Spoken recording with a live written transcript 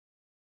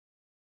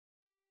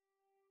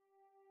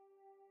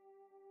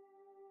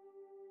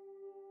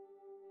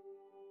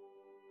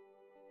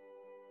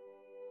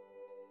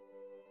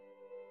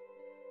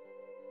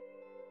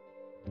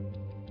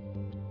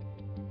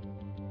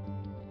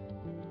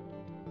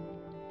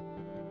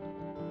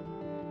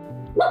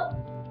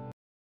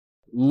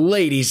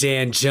Ladies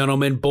and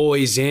gentlemen,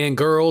 boys and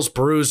girls,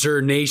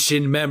 Bruiser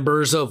Nation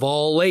members of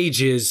all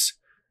ages,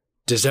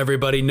 does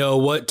everybody know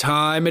what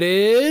time it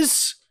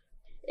is?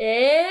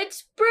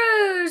 It's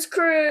Bruise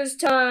Cruise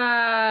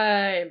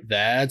time!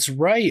 That's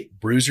right.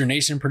 Bruiser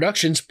Nation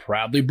Productions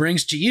proudly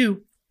brings to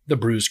you the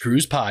Bruise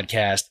Cruise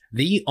Podcast,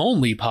 the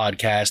only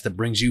podcast that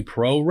brings you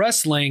pro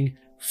wrestling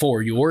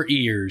for your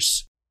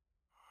ears.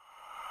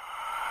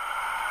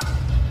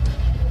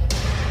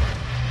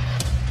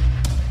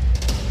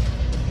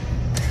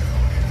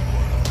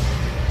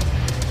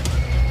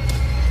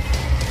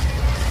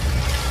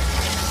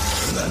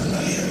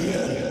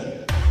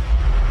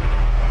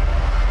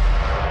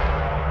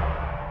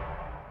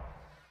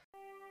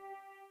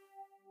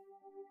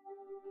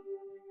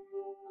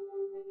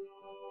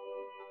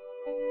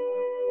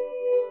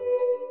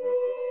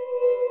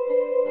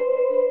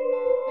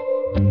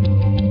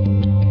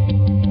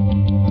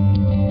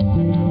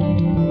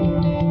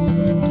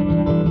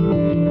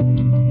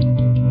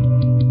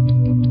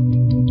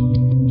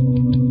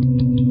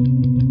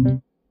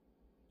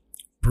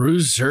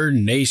 Bruiser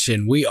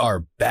Nation, we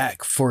are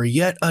back for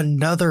yet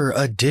another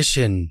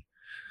edition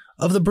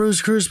of the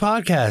Bruise Cruise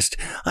Podcast.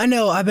 I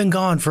know I've been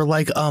gone for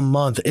like a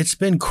month. It's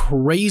been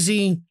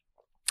crazy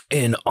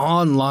in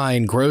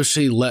online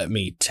grocery. Let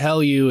me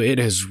tell you, it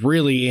has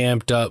really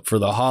amped up for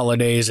the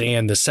holidays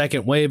and the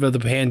second wave of the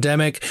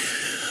pandemic.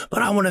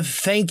 But I want to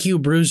thank you,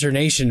 Bruiser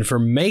Nation, for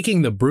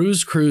making the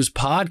Bruise Cruise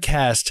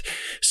Podcast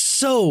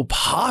so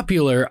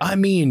popular. I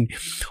mean,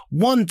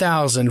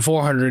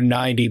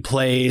 1,490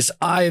 plays.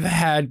 I've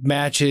had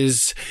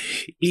matches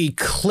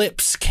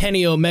eclipse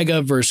Kenny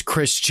Omega versus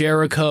Chris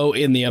Jericho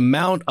in the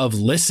amount of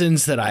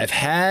listens that I've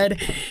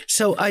had.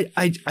 So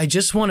I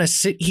just want to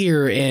sit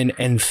here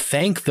and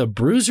thank the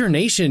Bruiser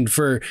Nation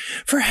for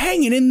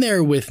hanging in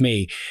there with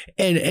me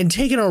and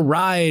taking a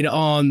ride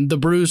on the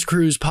Bruise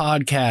Cruise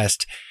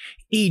Podcast.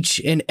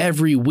 Each and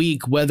every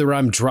week, whether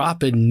I'm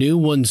dropping new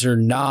ones or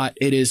not,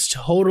 it is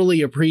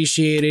totally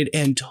appreciated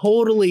and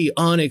totally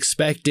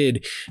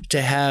unexpected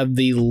to have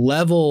the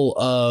level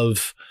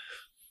of,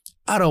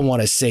 I don't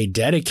want to say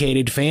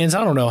dedicated fans.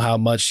 I don't know how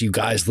much you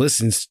guys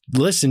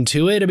listen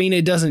to it. I mean,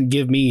 it doesn't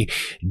give me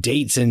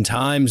dates and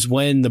times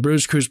when the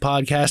Bruise Cruise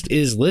Podcast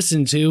is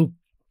listened to,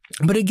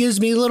 but it gives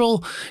me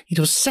little,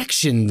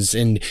 sections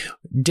and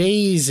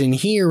days and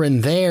here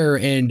and there.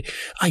 And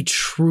I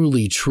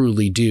truly,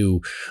 truly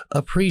do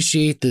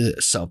appreciate the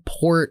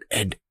support.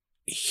 And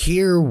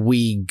here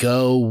we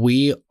go.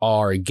 We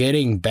are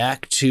getting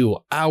back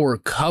to our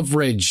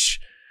coverage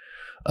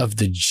of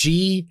the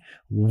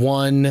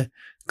G1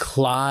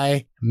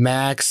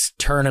 Climax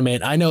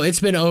tournament. I know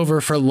it's been over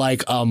for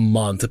like a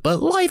month,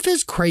 but life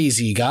is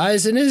crazy,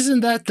 guys. And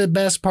isn't that the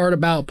best part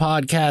about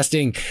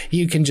podcasting?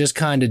 You can just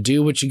kind of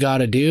do what you got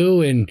to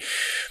do, and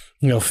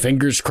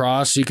fingers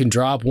crossed you can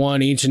drop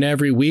one each and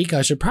every week.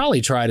 I should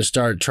probably try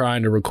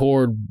to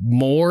record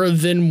more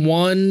than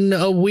one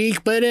a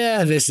week, but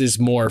this is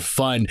more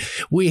fun.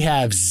 We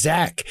have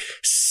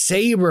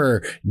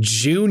Sabre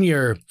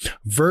Jr.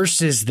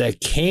 versus the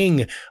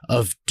King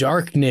of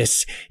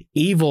Darkness,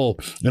 Evil,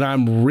 and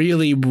I'm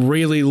really,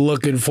 really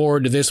looking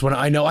forward to this one.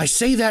 I know I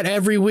say that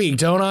every week,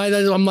 don't I?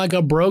 I'm like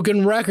a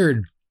broken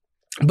record.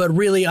 But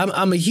really,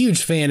 I'm a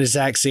huge fan of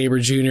Sabre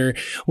Jr.,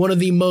 one of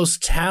the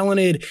most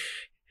talented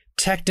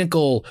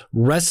technical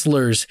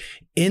wrestlers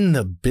in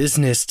the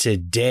business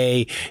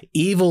today.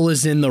 Evil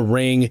is in the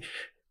ring.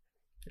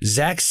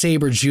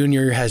 Sabre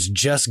Jr. has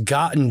just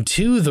gotten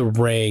to the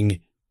ring,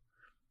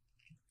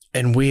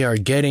 and we are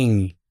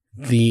getting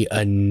the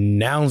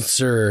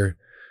announcer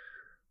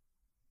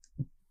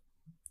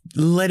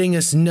letting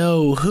us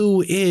know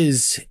who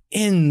is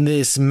in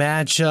this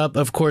matchup.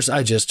 Of course,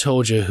 I just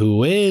told you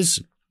who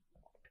is.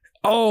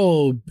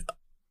 Oh,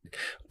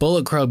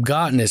 Bullet Club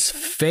got in his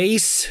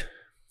face.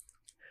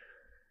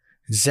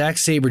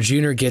 Sabre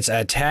Jr. gets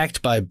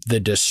attacked by the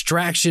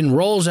distraction,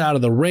 rolls out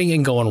of the ring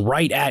and going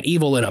right at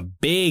Evil in a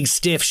big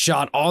stiff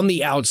shot on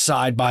the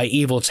outside by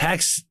Evil.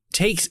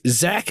 Takes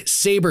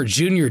Sabre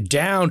Jr.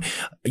 down.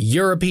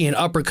 European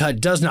uppercut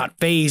does not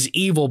phase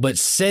Evil, but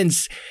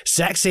sends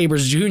Sabre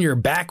Jr.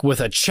 back with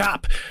a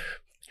chop.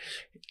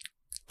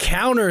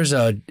 Counters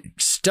a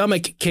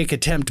stomach kick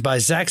attempt by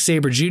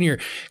Sabre Jr.,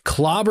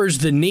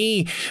 clobbers the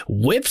knee,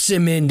 whips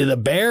him into the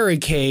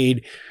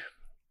barricade.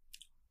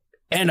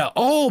 And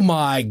oh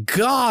my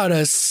God,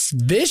 a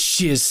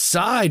vicious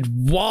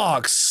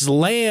sidewalk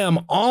slam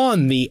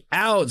on the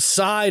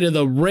outside of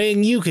the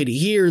ring. You could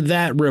hear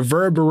that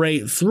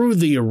reverberate through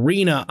the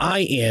arena,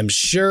 I am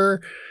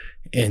sure.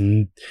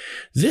 And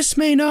this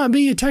may not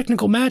be a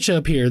technical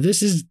matchup here.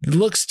 This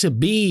looks to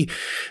be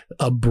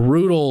a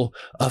brutal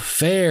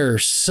affair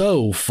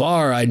so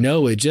far. I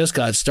know it just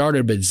got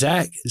started, but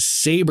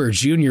Sabre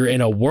Jr. in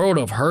a world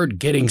of hurt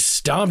getting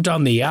stomped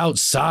on the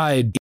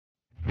outside.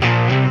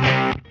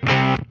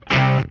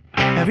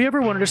 Have you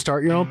ever wanted to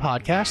start your own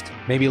podcast?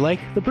 Maybe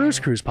like the Bruce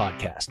Cruise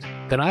podcast?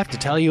 Then I have to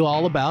tell you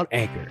all about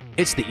Anchor.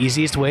 It's the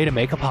easiest way to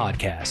make a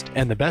podcast.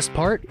 And the best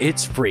part,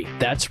 it's free.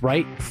 That's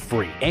right,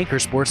 free. Anchor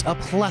sports a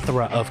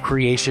plethora of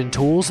creation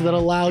tools that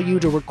allow you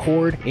to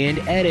record and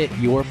edit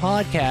your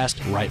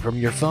podcast right from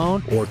your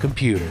phone or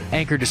computer.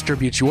 Anchor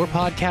distributes your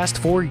podcast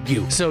for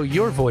you, so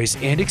your voice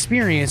and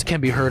experience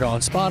can be heard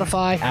on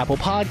Spotify, Apple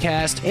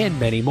Podcast, and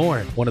many more.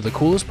 One of the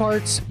coolest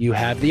parts, you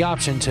have the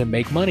option to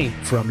make money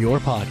from your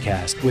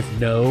podcast with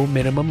no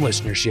minimum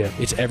listenership.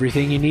 It's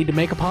everything you need to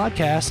make a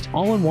podcast,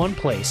 all in one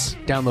place.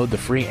 Download the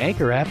free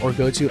Anchor app or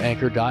go to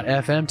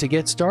anchor.fm to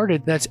get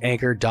started. That's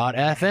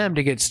anchor.fm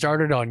to get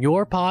started on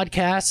your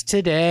podcast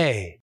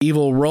today.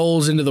 Evil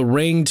rolls into the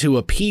ring to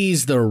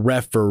appease the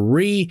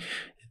referee.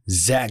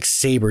 Zack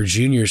Sabre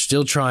Jr.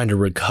 still trying to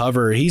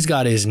recover. He's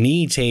got his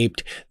knee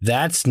taped.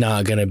 That's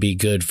not going to be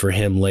good for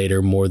him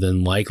later, more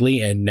than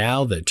likely. And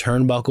now the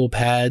turnbuckle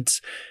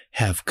pads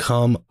have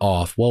come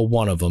off. Well,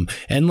 one of them.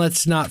 And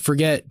let's not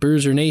forget,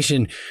 Bruiser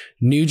Nation,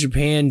 New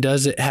Japan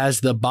has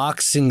the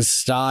boxing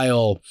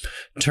style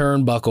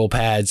turnbuckle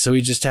pads. So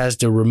he just has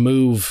to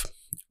remove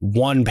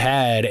one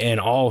pad and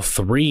all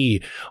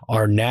three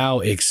are now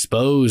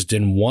exposed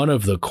in one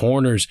of the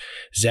corners.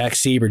 Zack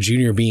Sabre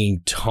Jr.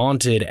 being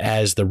taunted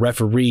as the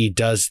referee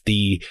does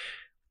the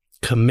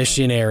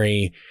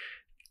commissionary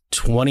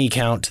 20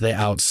 count to the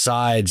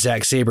outside.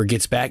 Zack Sabre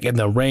gets back in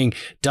the ring.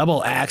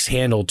 Double axe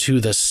handle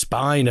to the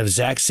spine of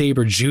Zack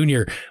Sabre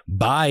Jr.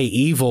 by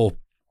Evil.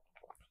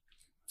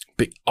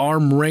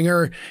 Arm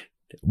wringer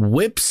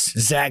whips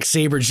Zack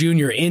Sabre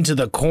Jr. into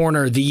the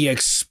corner, the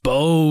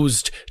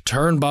exposed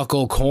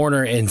turnbuckle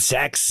corner, and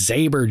Zack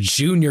Sabre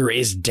Jr.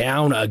 is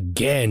down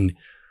again.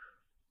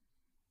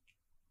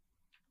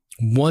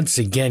 Once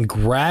again,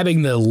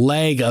 grabbing the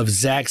leg of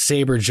Zack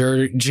Sabre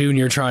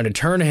Jr., trying to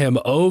turn him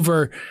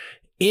over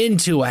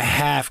into a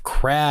half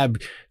crab,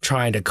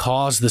 trying to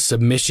cause the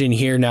submission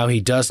here. Now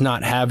he does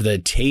not have the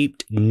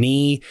taped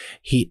knee.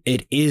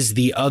 It is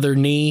the other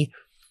knee.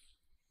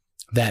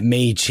 That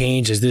may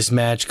change as this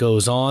match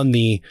goes on.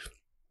 The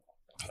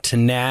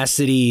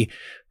tenacity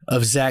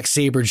of Zack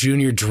Sabre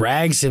Jr.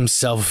 drags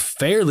himself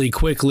fairly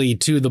quickly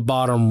to the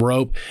bottom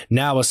rope.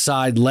 Now a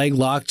side leg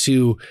lock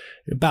to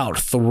about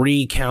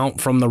 3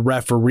 count from the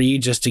referee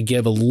just to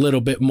give a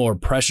little bit more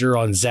pressure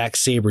on Zack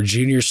Sabre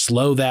Jr.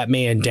 Slow that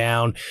man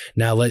down.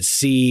 Now let's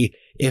see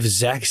if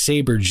Zack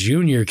Sabre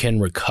Jr. can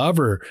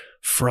recover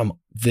from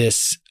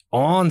this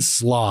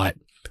onslaught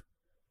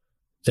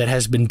that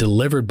has been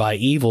delivered by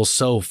Evil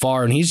so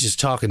far, and he's just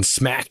talking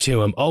smack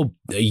to him. Oh,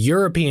 a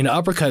European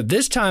uppercut.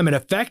 This time it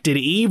affected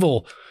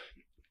Evil.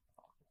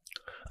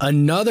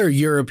 Another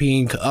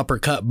European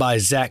uppercut by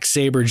Zack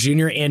Sabre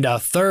Jr. and a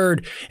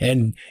third,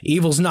 and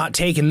Evil's not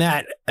taking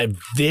that. A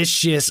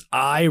vicious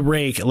eye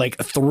rake, like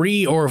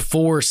 3 or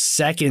 4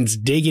 seconds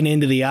digging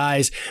into the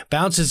eyes,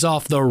 bounces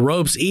off the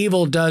ropes.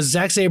 Evil does.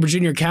 Zack Sabre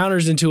Jr.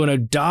 counters into an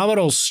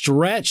abdominal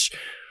stretch.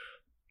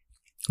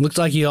 Looks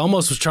like he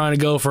almost was trying to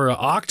go for an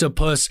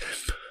octopus.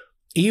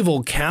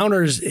 Evil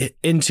counters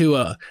into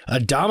a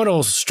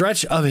abdominal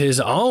stretch of his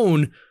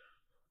own.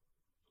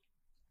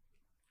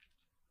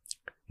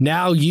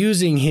 Now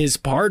using his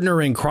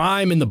partner in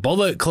crime in the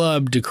Bullet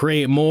Club to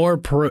create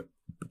more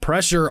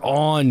pressure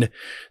on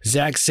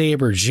Zack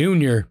Sabre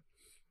Jr.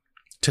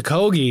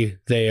 Takogi,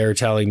 they are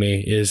telling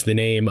me, is the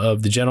name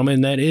of the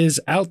gentleman that is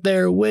out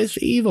there with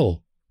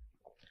Evil.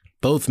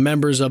 Both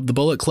members of the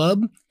Bullet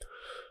Club.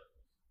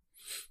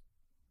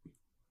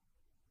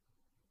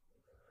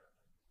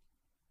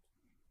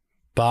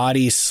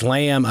 Body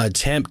slam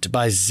attempt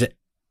by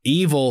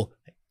Evil,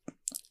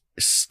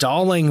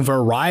 stalling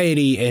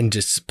variety, and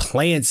just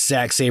plants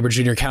Zack Sabre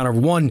Jr. counter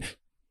 1,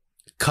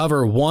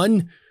 cover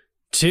 1,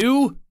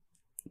 2,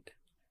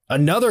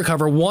 another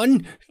cover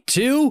 1,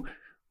 2,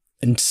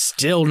 and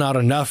still not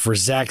enough for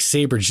Zack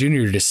Sabre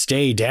Jr. to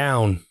stay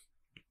down.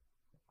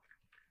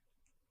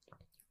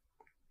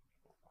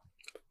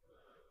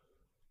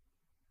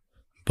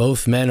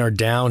 Both men are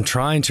down,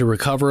 trying to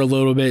recover a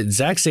little bit.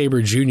 Zack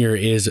Sabre Jr.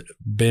 is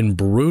been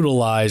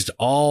brutalized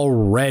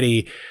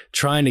already,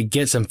 trying to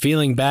get some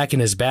feeling back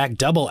in his back.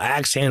 Double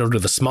axe handle to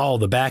the small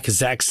of the back of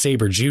Zack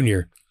Sabre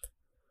Jr.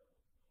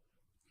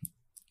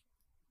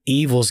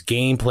 Evil's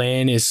game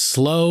plan is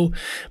slow,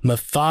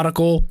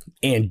 methodical,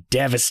 and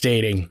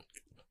devastating.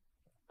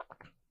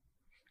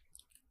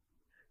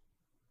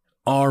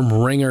 Arm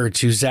wringer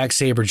to Zack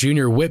Sabre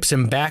Jr. whips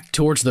him back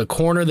towards the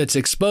corner that's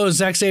exposed.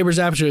 Zack Sabre's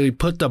actually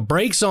put the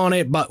brakes on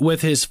it, but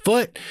with his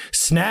foot,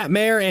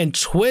 snapmare, and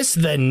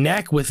twist the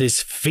neck with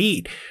his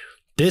feet.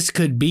 This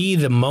could be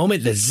the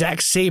moment that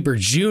Zack Sabre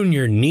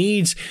Jr.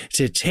 needs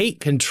to take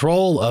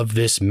control of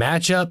this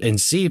matchup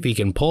and see if he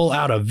can pull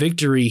out a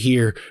victory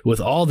here with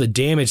all the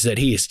damage that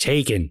he has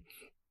taken.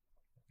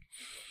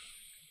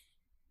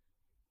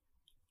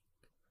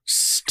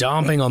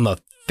 Stomping on the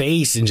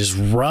face and just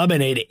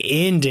rubbing it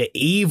into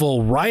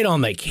Evil right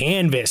on the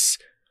canvas.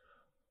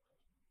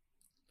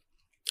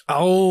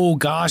 Oh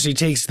gosh, he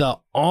takes the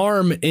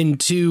arm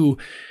into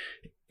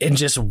and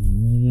just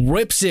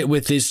rips it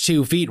with his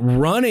 2 feet,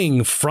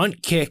 running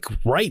front kick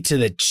right to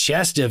the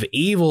chest of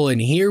Evil. And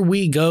here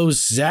we go.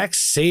 Zack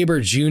Sabre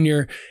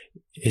Jr.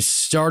 is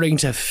starting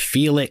to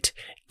feel it.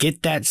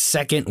 Get that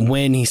second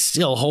win. He's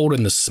still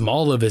holding the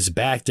small of his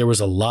back. There was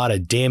a lot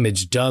of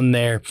damage done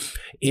there.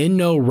 In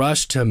no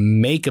rush to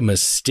make a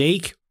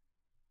mistake.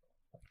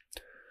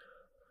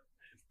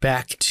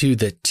 Back to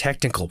the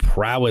technical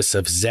prowess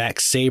of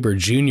Zack Sabre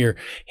Jr.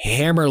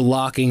 Hammer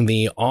locking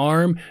the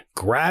arm,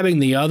 grabbing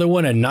the other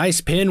one, a nice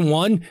pin,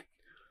 1.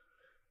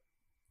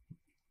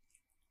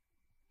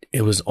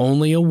 It was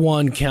only a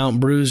 1 count,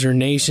 Bruiser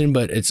Nation,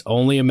 but it's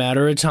only a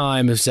matter of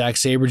time if Zack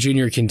Sabre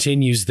Jr.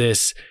 continues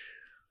this.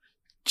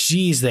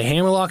 Jeez, the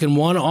hammerlock in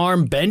one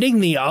arm, bending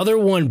the other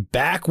one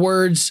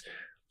backwards.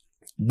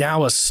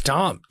 Now a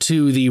stomp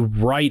to the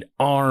right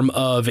arm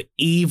of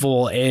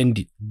Evil,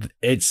 and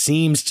it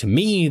seems to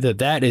me that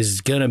that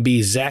is going to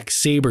be Zack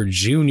Sabre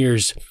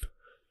Jr.'s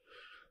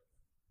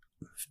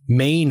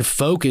main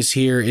focus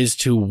here, is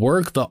to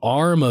work the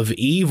arm of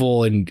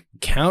Evil and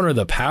counter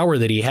the power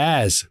that he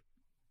has.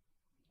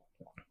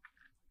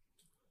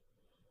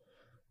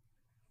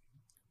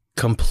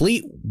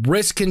 Complete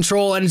wrist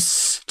control and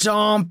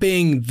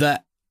stomping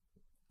the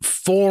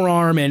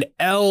forearm and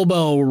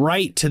elbow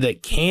right to the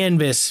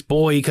canvas.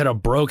 Boy, he could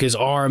have broke his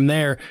arm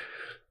there.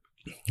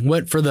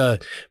 Went for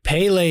the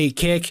Pele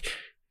kick.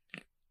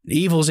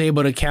 Evil's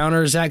able to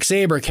counter. Zack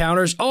Sabre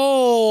counters.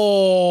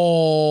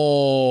 Oh!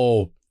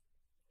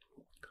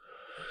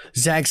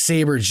 Zack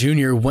Sabre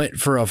Jr. went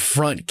for a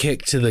front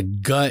kick to the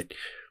gut.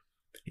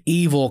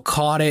 Evil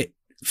caught it,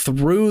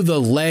 threw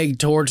the leg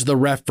towards the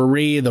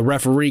referee. The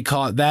referee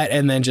caught that,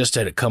 and then just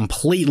a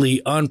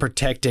completely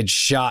unprotected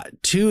shot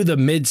to the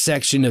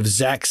midsection of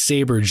Zack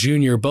Sabre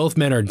Jr. Both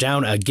men are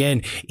down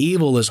again.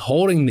 Evil is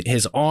holding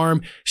his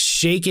arm,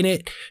 shaking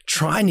it,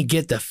 trying to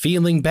get the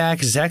feeling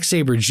back. Zack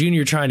Sabre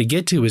Jr. trying to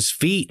get to his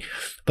feet,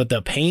 but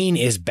the pain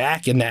is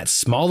back in that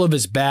small of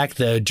his back.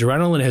 The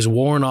adrenaline has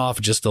worn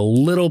off just a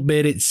little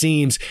bit, it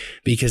seems,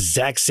 because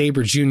Zack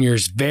Sabre Jr.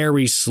 is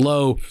very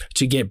slow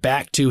to get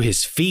back to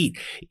his feet.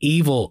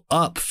 Evil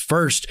up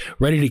first,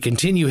 ready to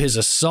continue his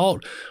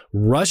assault,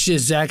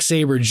 rushes Zack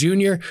Sabre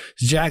Jr.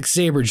 Zack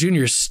Sabre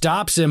Jr.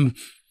 stops him,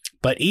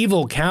 but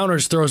Evil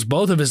counters, throws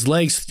both of his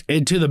legs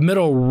into the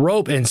middle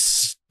rope and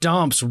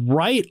stomps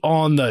right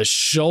on the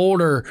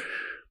shoulder,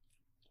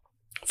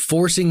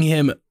 forcing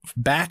him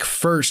back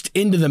first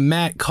into the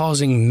mat,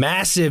 causing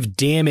massive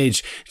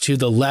damage to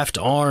the left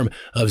arm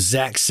of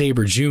Zack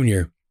Sabre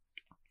Jr.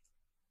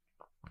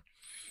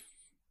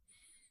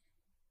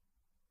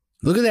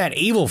 Look at that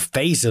evil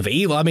face of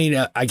Evil. I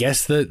mean, I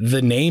guess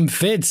the name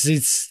fits.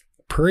 It's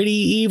pretty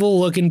evil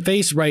looking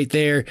face right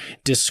there.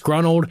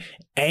 Disgruntled,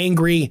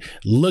 angry,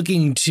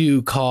 looking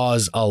to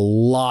cause a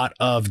lot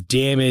of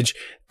damage.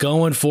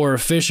 Going for a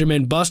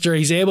fisherman buster.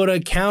 He's able to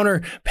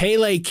counter.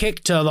 Pele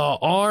kick to the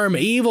arm.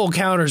 Evil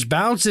counters,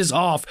 bounces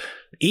off.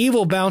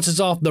 Evil bounces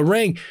off the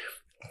ring.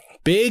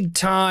 Big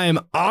time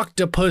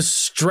octopus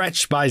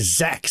stretch by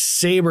Zack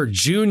Sabre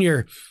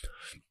Jr.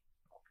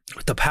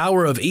 The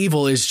power of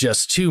Evil is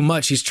just too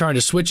much. He's trying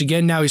to switch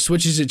again. Now he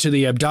switches it to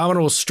the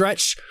abdominal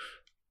stretch.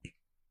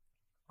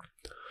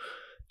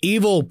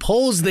 Evil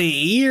pulls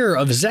the ear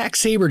of Zack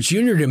Sabre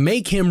Jr. to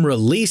make him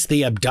release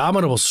the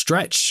abdominal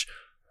stretch.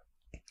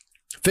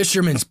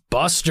 Fisherman's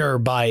Buster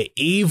by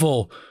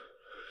Evil.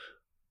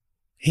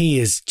 He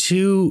is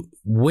too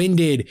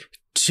winded,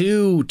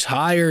 too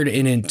tired,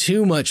 and in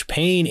too much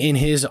pain in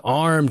his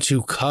arm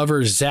to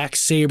cover Zack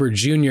Sabre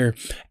Jr.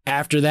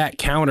 after that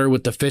counter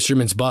with the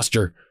Fisherman's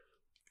Buster.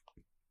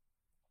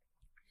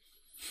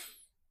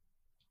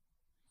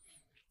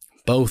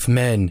 Both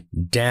men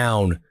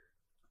down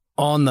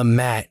on the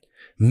mat,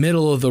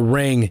 middle of the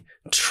ring,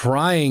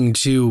 trying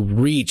to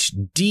reach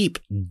deep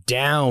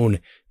down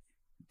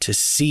to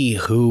see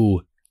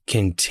who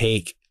can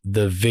take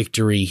the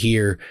victory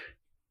here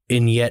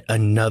in yet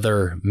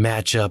another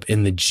matchup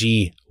in the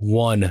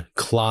G1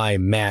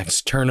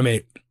 Climax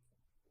tournament.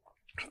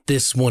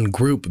 This one,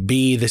 Group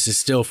B. This is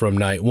still from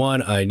night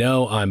 1. I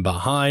know I'm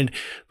behind,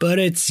 but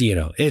it's,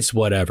 it's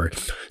whatever.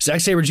 Zack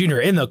Sabre Jr.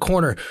 in the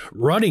corner,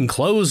 running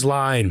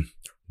clothesline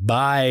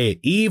by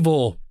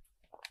Evil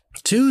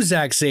to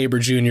Zack Sabre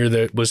Jr.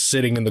 that was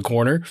sitting in the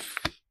corner.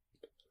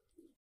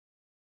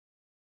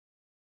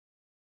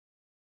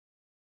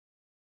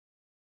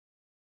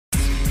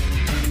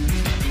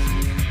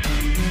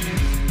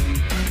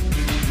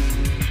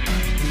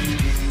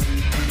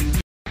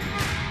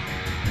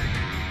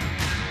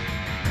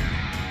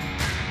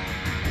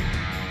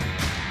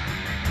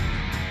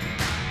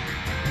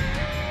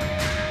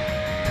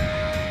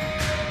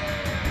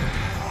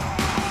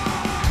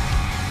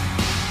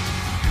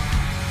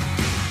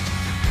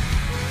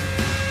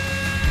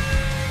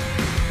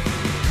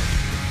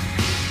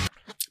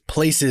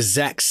 Places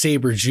Zack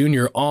Sabre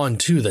Jr.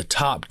 onto the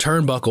top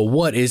turnbuckle.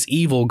 What is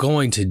Evil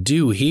going to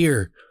do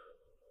here?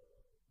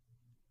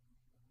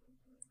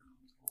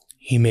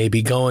 He may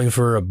be going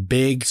for a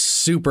big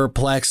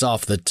superplex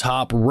off the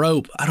top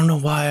rope. I don't know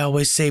why I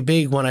always say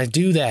big when I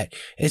do that.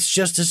 It's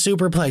just a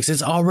superplex.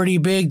 It's already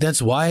big.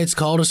 That's why it's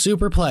called a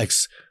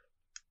superplex.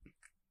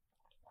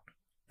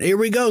 Here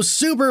we go.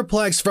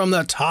 Superplex from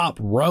the top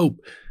rope.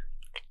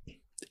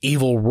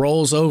 Evil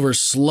rolls over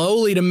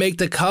slowly to make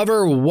the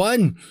cover.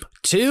 1,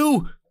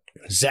 2.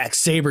 Zack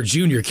Sabre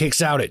Jr.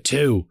 kicks out at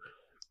 2.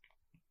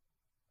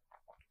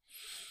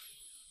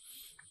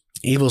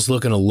 Evil's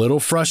looking a little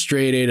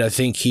frustrated. I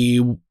think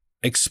he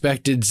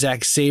expected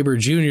Zack Sabre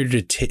Jr.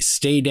 to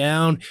stay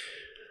down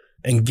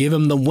and give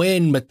him the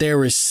win, but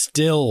there is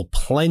still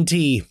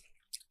plenty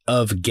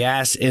of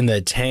gas in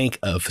the tank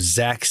of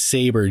Zack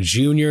Sabre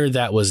Jr.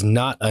 That was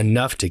not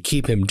enough to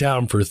keep him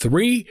down for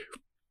 3,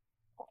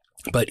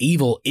 but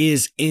Evil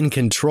is in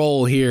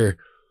control here.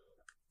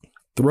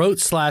 Throat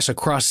slash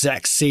across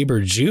Zack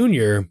Sabre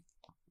Jr.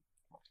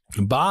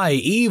 by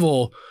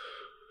Evil.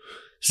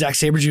 Zack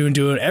Sabre Jr.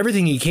 doing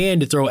everything he can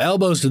to throw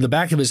elbows to the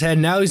back of his head.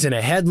 Now he's in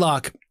a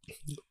headlock.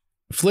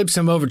 Flips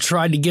him over,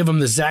 tried to give him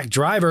the Zack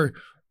driver.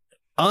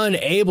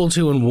 Unable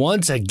to, and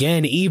once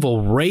again,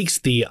 Evil rakes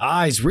the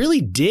eyes,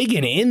 really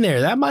digging in there.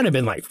 That might have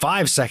been like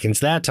 5 seconds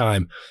that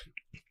time.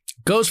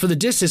 Goes for the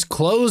discus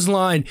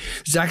clothesline.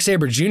 Zack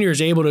Sabre Jr.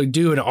 is able to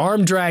do an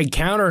arm drag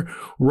counter.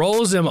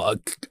 Rolls him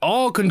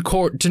all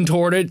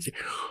contorted.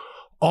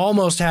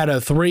 Almost had a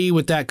 3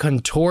 with that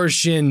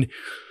contortion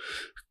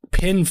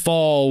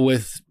pinfall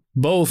with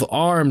both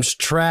arms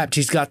trapped.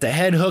 He's got the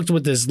head hooked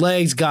with his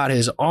legs, got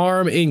his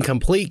arm in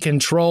complete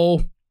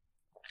control,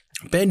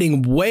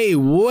 bending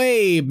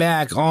way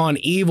back on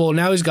Evil.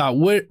 Now he's got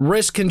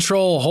wrist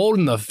control,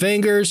 holding the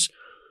fingers.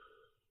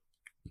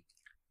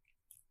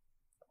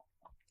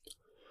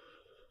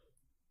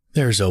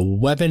 There's a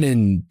weapon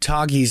in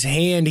Tagi's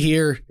hand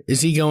here. Is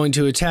he going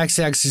to attack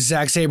Zack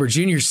Sabre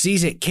Jr.?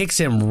 Sees it,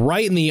 kicks him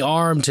right in the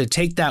arm to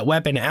take that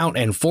weapon out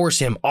and force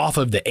him off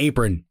of the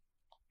apron.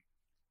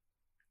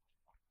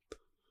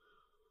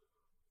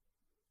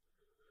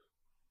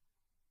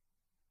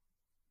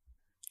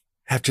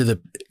 After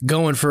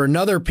going for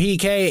another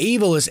PK,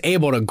 Evil is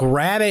able to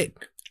grab it,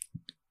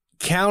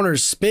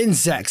 counters,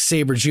 spins Zack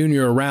Sabre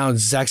Jr. around.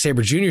 Zack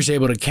Sabre Jr. is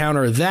able to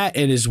counter that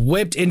and is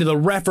whipped into the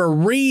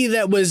referee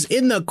that was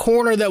in the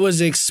corner that was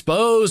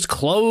exposed.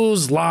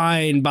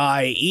 Clothesline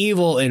by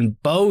Evil,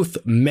 and both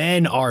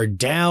men are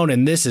down,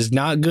 and this is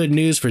not good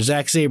news for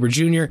Zack Sabre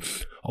Jr.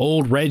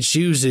 Old Red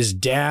Shoes is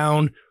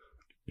down.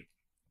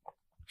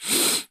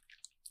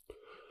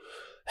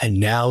 And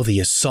now the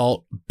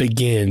assault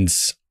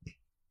begins.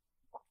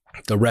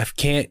 The ref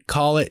can't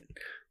call it.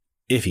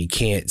 If he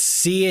can't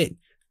see it,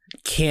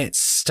 can't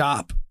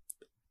stop,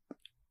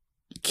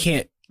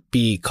 can't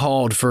be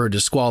called for a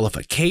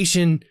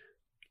disqualification.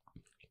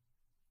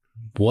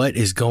 What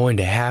is going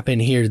to happen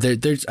here?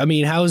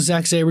 How is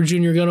Zack Sabre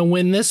Jr. going to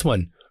win this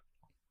one?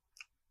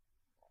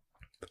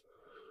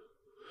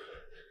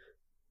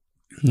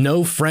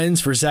 No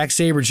friends for Zack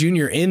Sabre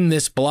Jr. in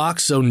this block,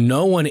 so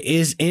no one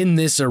is in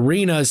this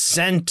arena.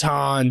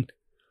 Senton.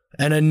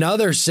 And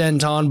another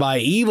senton by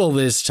Evil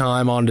this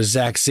time onto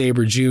Zack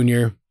Sabre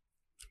Jr.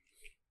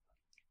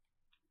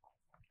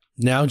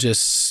 Now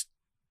just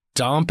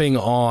stomping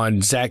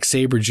on Zack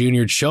Sabre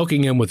Jr.,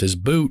 choking him with his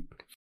boot.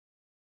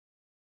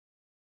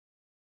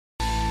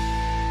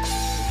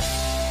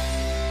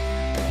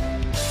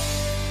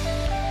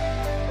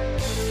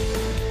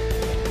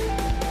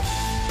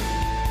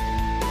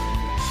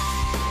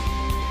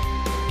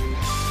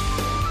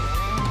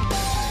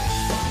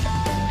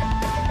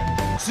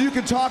 So you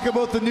can talk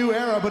about the new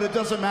era, but it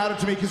doesn't matter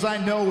to me because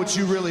I know what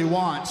you really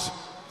want.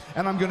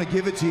 And I'm going to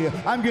give it to you.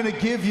 I'm going to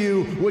give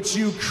you what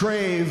you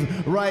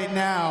crave right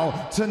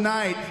now.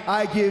 Tonight,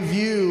 I give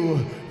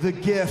you the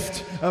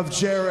gift of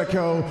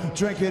Jericho.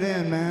 Drink it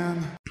in,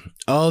 man.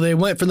 Oh, they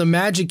went for the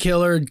Magic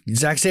Killer.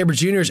 Zack Sabre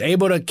Jr. is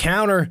able to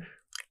counter.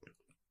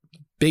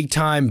 Big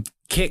time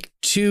kick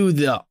to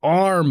the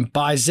arm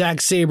by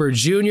Zack Sabre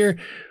Jr.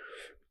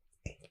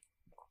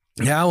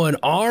 Now an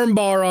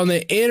armbar on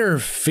the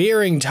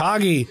interfering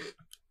Tagi.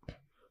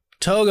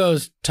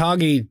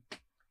 Tagi.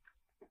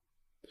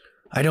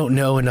 I don't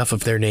know enough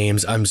of their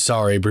names. I'm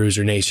sorry,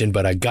 Bruiser Nation,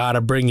 but I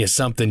gotta bring you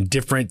something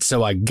different,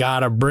 so I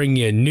gotta bring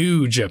you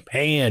New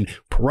Japan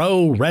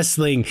Pro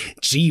Wrestling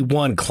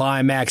G1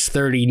 Climax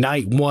 30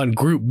 Night 1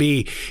 Group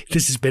B.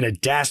 This has been a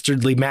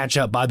dastardly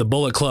matchup by the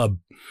Bullet Club.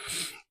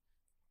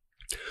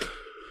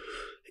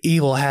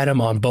 Evil had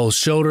him on both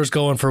shoulders,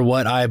 going for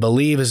what I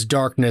believe is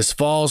Darkness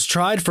Falls.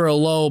 Tried for a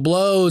low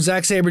blow.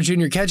 Zack Sabre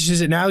Jr.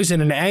 catches it. Now he's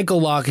in an ankle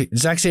lock.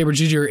 Zack Sabre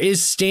Jr.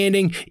 is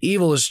standing.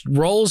 Evil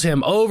rolls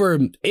him over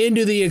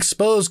into the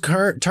exposed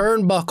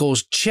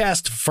turnbuckles,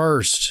 chest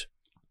first.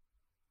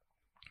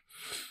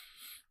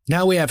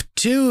 Now we have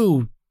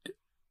 2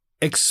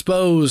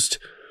 exposed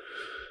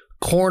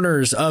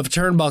corners of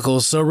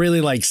turnbuckles, so really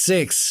like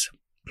 6.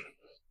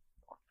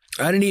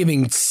 I didn't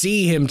even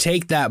see him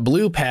take that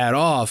blue pad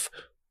off.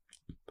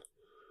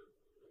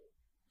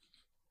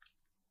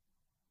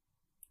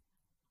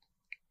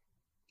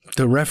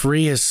 The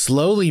referee has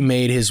slowly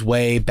made his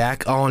way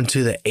back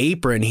onto the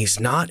apron. He's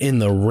not in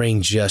the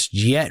ring just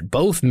yet.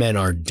 Both men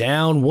are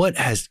down. What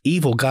has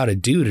Evil got to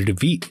do to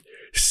defeat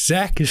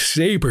Zack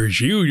Sabre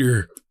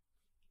Jr.?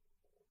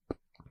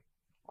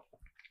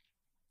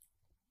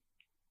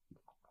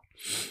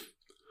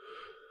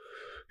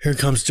 Here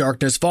comes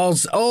Darkness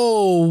Falls.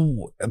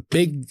 Oh, a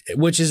big,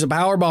 which is a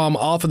powerbomb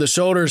off of the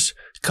shoulders.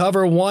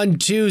 Cover 1,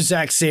 2.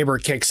 Zack Sabre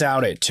kicks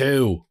out at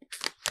 2.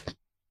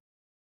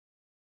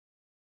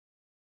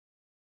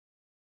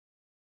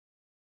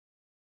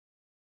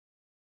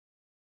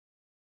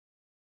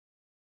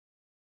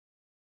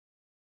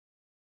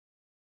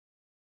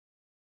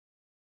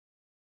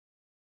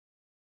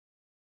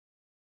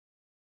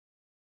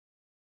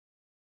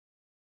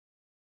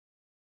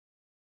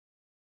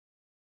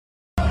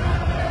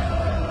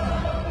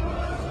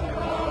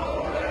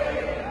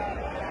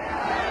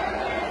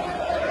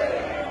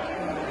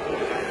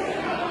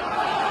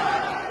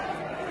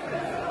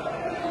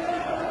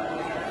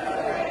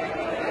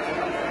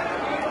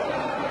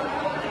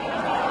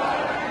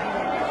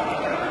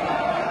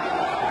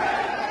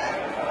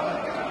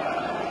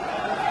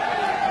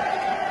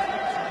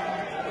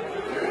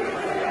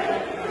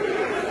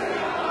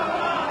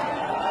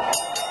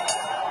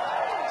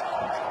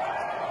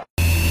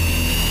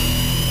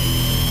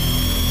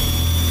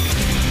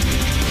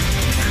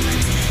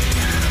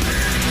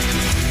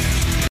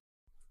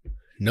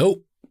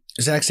 Nope.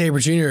 Zack Sabre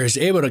Jr. is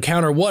able to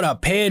counter. What a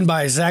pin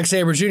by Zack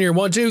Sabre Jr.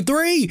 1, 2,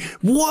 3.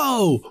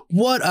 Whoa.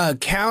 What a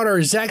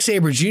counter. Zack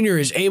Sabre Jr.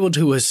 is able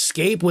to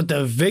escape with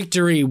the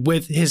victory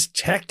with his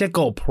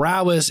technical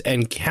prowess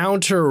and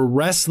counter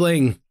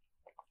wrestling.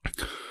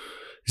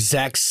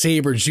 Zack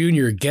Sabre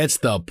Jr. gets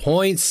the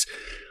points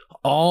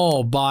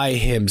all by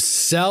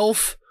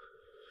himself.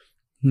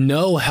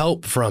 No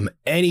help from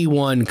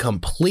anyone.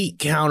 Complete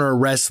counter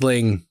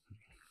wrestling.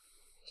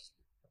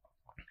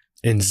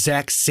 And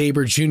Zack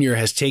Sabre Jr.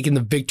 has taken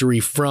the victory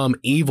from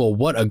Evil.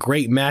 What a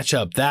great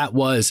matchup that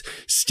was.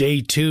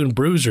 Stay tuned,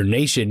 Bruiser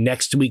Nation.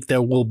 Next week,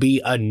 there will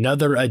be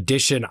another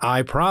edition,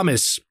 I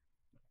promise,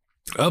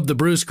 of the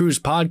Bruise Cruise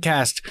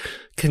podcast,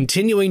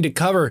 continuing to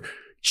cover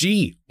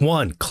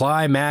G1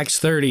 Climax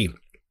 30.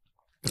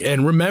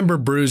 And remember,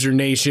 Bruiser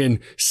Nation,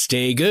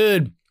 stay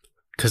good,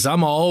 because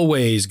I'm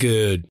always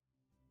good.